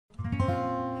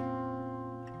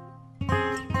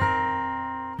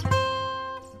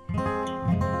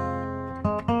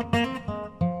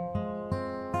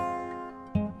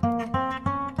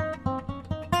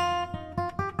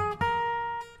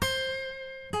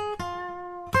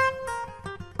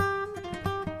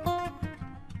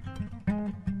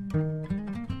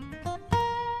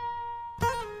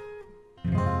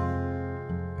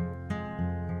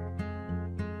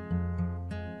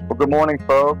Good morning,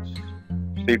 folks.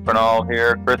 Steve Fernald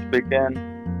here, Chris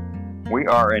speaking. We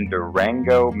are in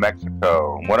Durango,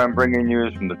 Mexico. What I'm bringing you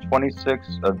is from the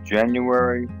 26th of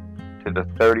January to the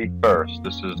 31st.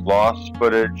 This is lost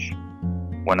footage.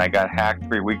 When I got hacked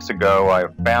 3 weeks ago, I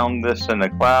found this in the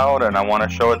cloud and I want to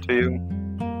show it to you.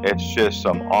 It's just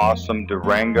some awesome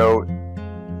Durango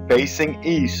facing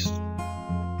east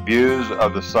views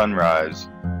of the sunrise.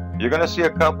 You're going to see a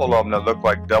couple of them that look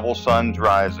like double suns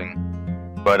rising.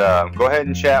 But go ahead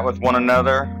and chat with one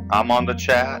another. I'm on the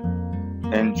chat.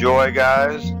 Enjoy,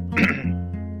 guys.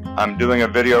 I'm doing a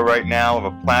video right now of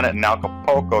a planet in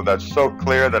Acapulco that's so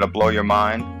clear that it'll blow your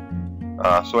mind.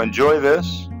 So enjoy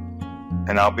this,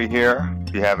 and I'll be here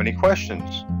if you have any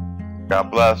questions. God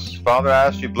bless. Father, I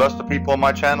ask you bless the people on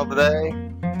my channel today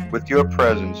with your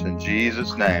presence in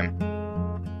Jesus' name.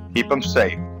 Keep them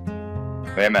safe.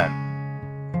 Amen.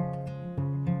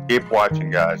 Keep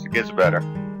watching, guys. It gets better.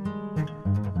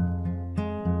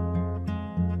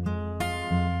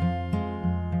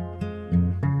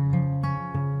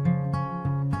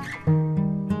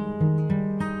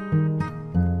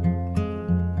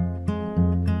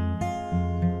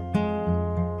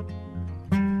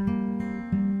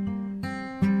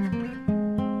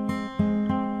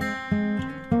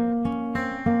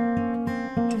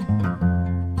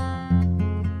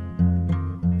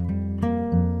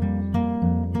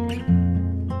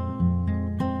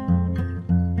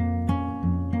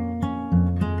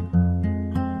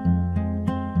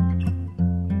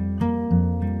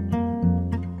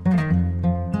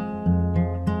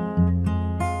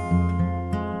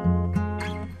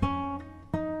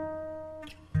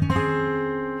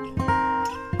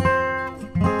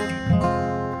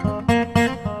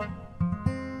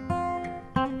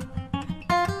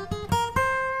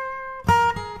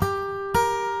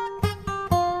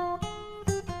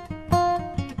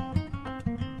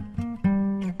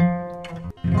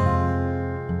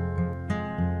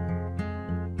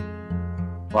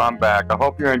 Well, I'm back. I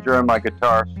hope you're enjoying my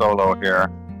guitar solo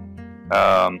here.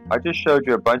 I just showed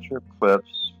you a bunch of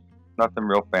clips, nothing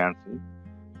real fancy,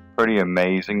 pretty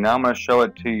amazing. Now I'm going to show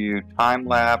it to you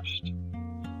time-lapsed,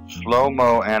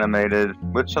 slow-mo animated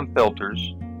with some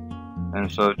filters. And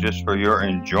so just for your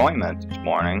enjoyment this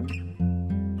morning,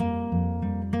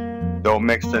 don't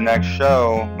mix the next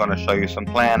show. I'm going to show you some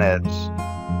planets.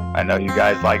 I know you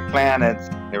guys like planets.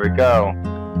 Here we go.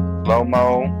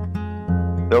 Slow-mo.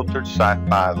 Filtered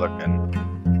sci-fi looking.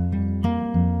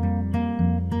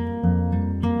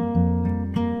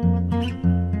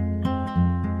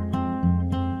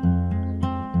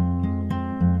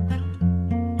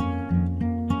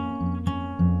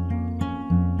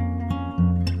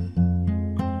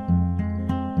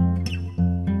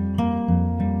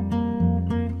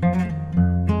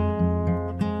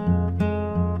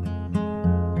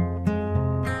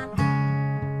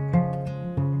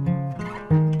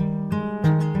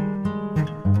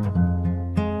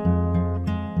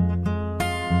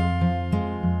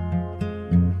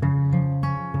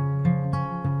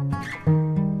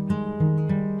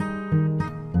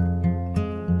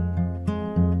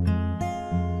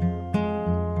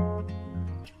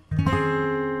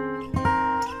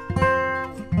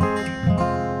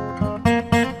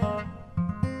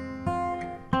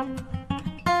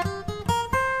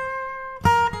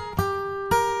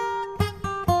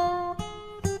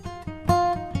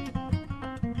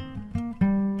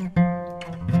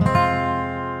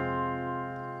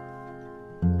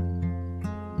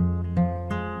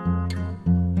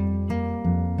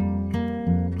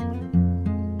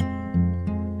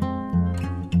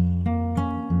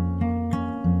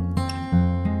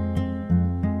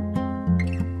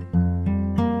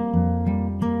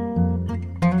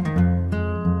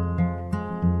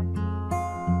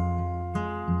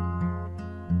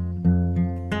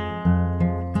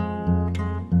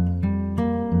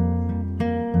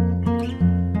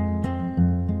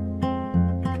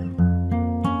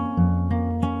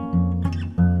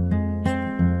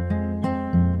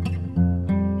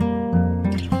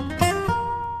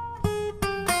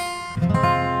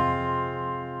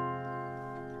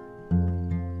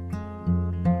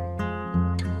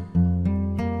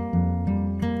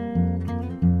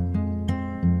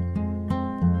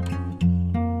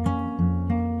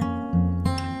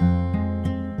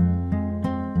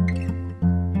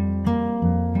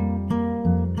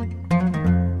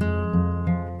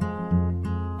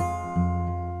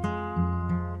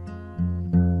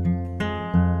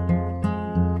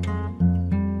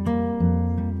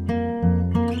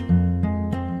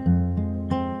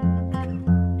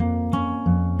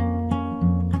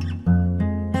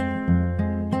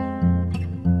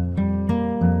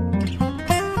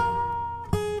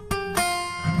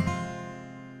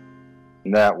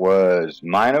 That was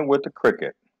Mina with the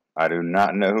Cricket. I do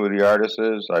not know who the artist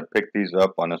is. I picked these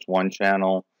up on this one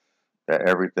channel that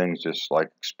everything's just like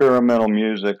experimental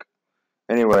music.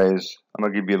 Anyways, I'm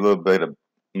going to give you a little bit of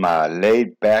my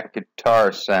laid back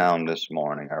guitar sound this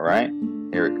morning, alright?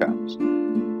 Here it comes.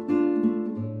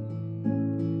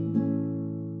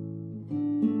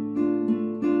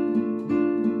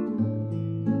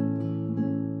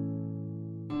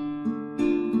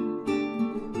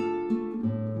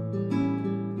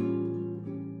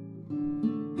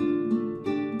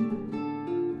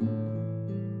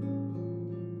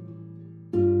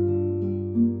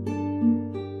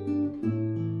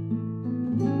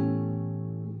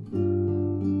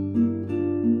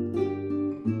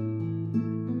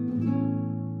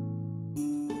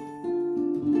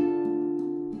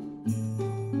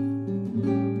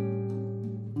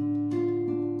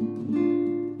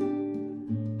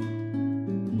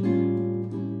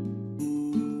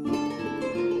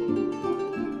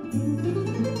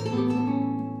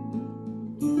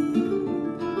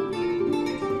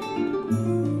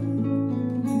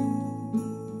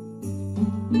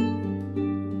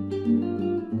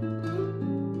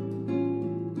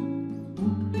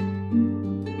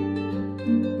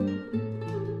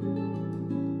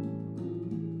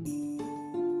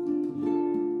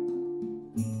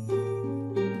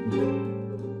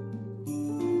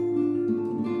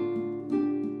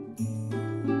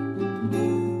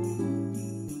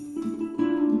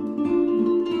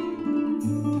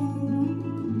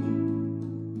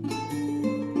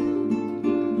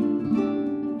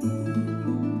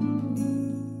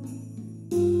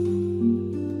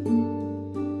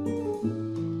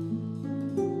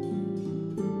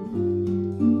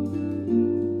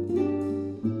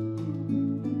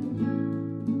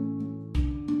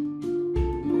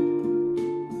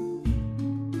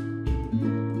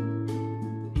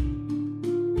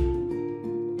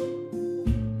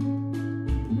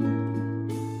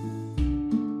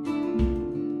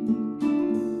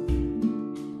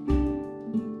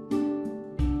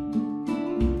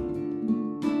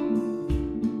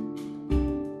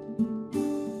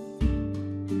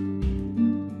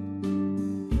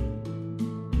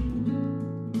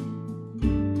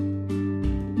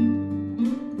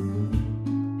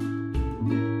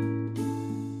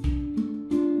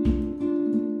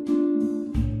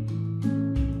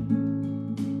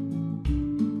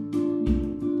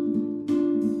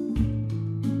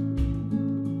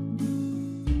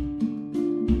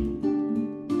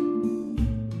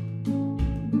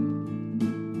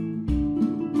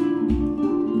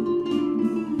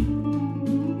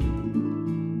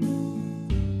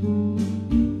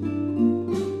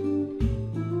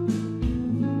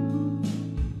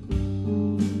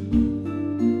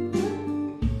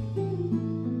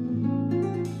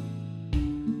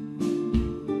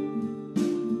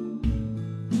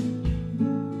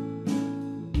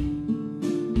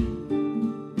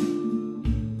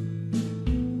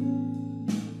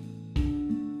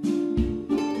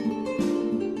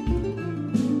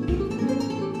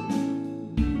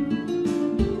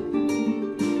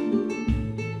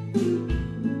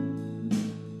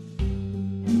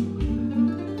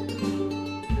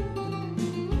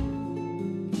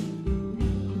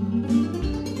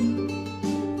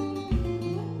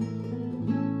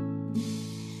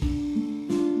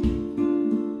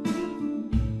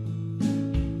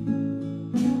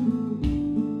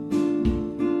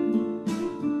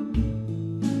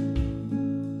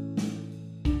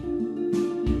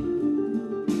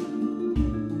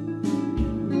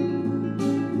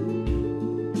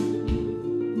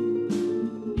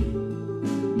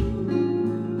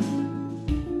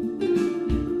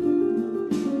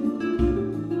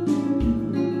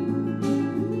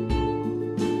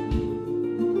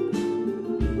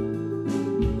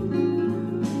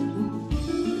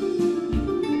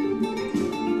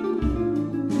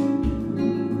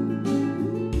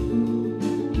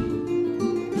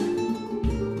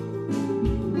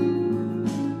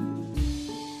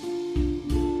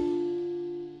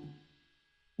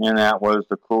 And that was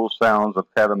the cool sounds of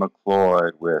Kevin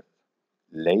MacLeod with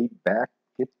laid back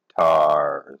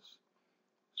guitars.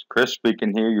 It's Chris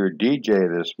speaking here, your DJ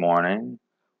this morning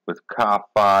with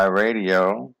Ka-Fi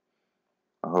Radio.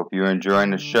 I hope you're enjoying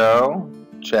the show,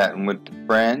 chatting with the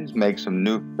friends, make some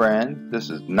new friends. This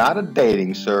is not a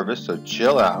dating service, so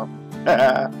chill out.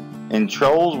 And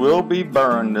trolls will be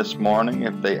burned this morning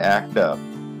if they act up.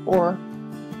 Or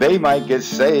they might get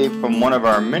saved from one of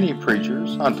our mini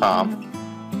preachers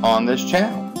on this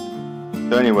channel.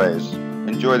 So anyways,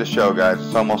 enjoy the show, guys.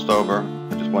 It's almost over.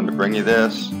 I just wanted to bring you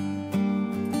this.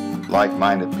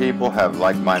 Like-minded people have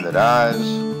like-minded eyes.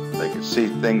 They can see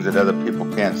things that other people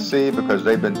can't see because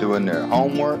they've been doing their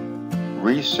homework,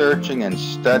 researching and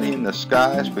studying the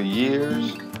skies for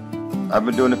years. I've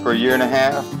been doing it for a year and a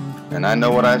half, and I know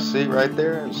what I see right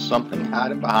there is something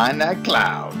hiding behind that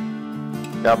cloud.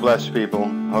 God bless, people.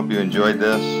 Hope you enjoyed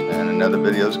this, and another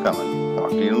video is coming. Talk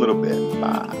to you in a little bit.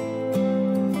 Bye.